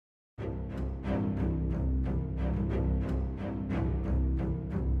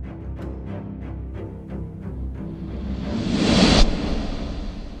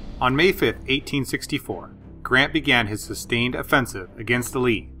On May 5, 1864, Grant began his sustained offensive against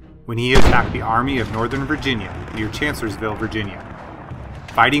Lee when he attacked the Army of Northern Virginia near Chancellorsville, Virginia.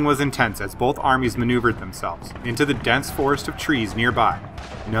 Fighting was intense as both armies maneuvered themselves into the dense forest of trees nearby,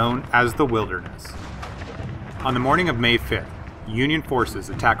 known as the Wilderness. On the morning of May 5th, Union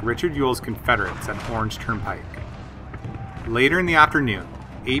forces attacked Richard Ewell's Confederates at Orange Turnpike. Later in the afternoon,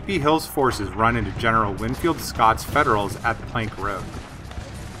 A.P. Hill's forces run into General Winfield Scott's Federals at the Plank Road.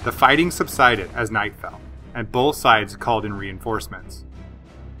 The fighting subsided as night fell, and both sides called in reinforcements.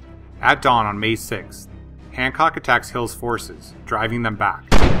 At dawn on May 6th, Hancock attacks Hill's forces, driving them back.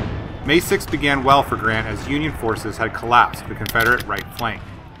 May 6th began well for Grant as Union forces had collapsed the Confederate right flank.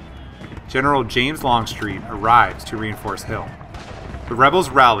 General James Longstreet arrives to reinforce Hill. The rebels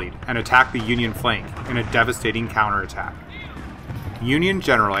rallied and attacked the Union flank in a devastating counterattack. Union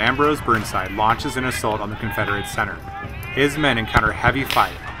General Ambrose Burnside launches an assault on the Confederate center. His men encounter heavy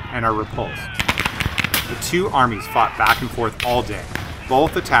fire and are repulsed. The two armies fought back and forth all day,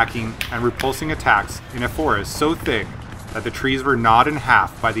 both attacking and repulsing attacks in a forest so thick that the trees were gnawed in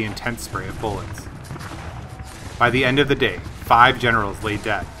half by the intense spray of bullets. By the end of the day, 5 generals lay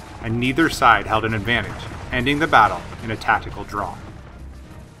dead, and neither side held an advantage, ending the battle in a tactical draw.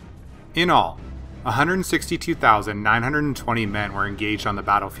 In all, 162,920 men were engaged on the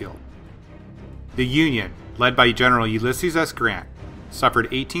battlefield. The Union, led by General Ulysses S. Grant, suffered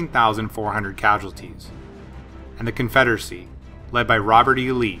 18,400 casualties, and the Confederacy, led by Robert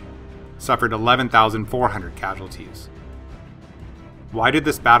E. Lee, suffered 11,400 casualties. Why did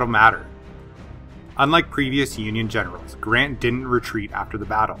this battle matter? Unlike previous Union generals, Grant didn't retreat after the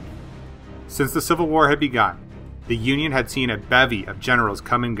battle. Since the Civil War had begun, the Union had seen a bevy of generals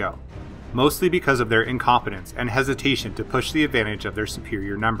come and go, mostly because of their incompetence and hesitation to push the advantage of their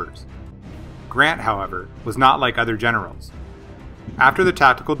superior numbers. Grant, however, was not like other generals. After the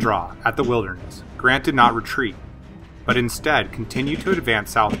tactical draw at the Wilderness, Grant did not retreat, but instead continued to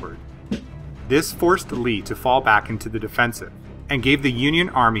advance southward. This forced Lee to fall back into the defensive, and gave the Union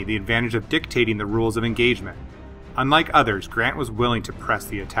Army the advantage of dictating the rules of engagement. Unlike others, Grant was willing to press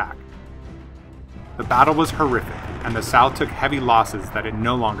the attack. The battle was horrific, and the South took heavy losses that it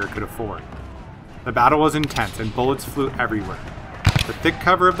no longer could afford. The battle was intense, and bullets flew everywhere. The thick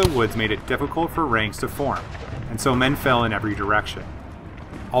cover of the woods made it difficult for ranks to form, and so men fell in every direction.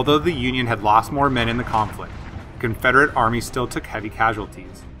 Although the Union had lost more men in the conflict, the Confederate Army still took heavy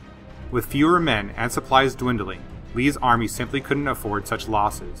casualties. With fewer men and supplies dwindling, Lee's army simply couldn't afford such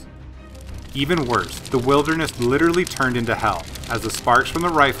losses. Even worse, the Wilderness literally turned into hell as the sparks from the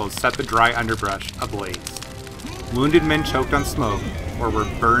rifles set the dry underbrush ablaze. Wounded men choked on smoke or were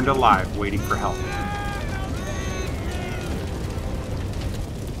burned alive waiting for help.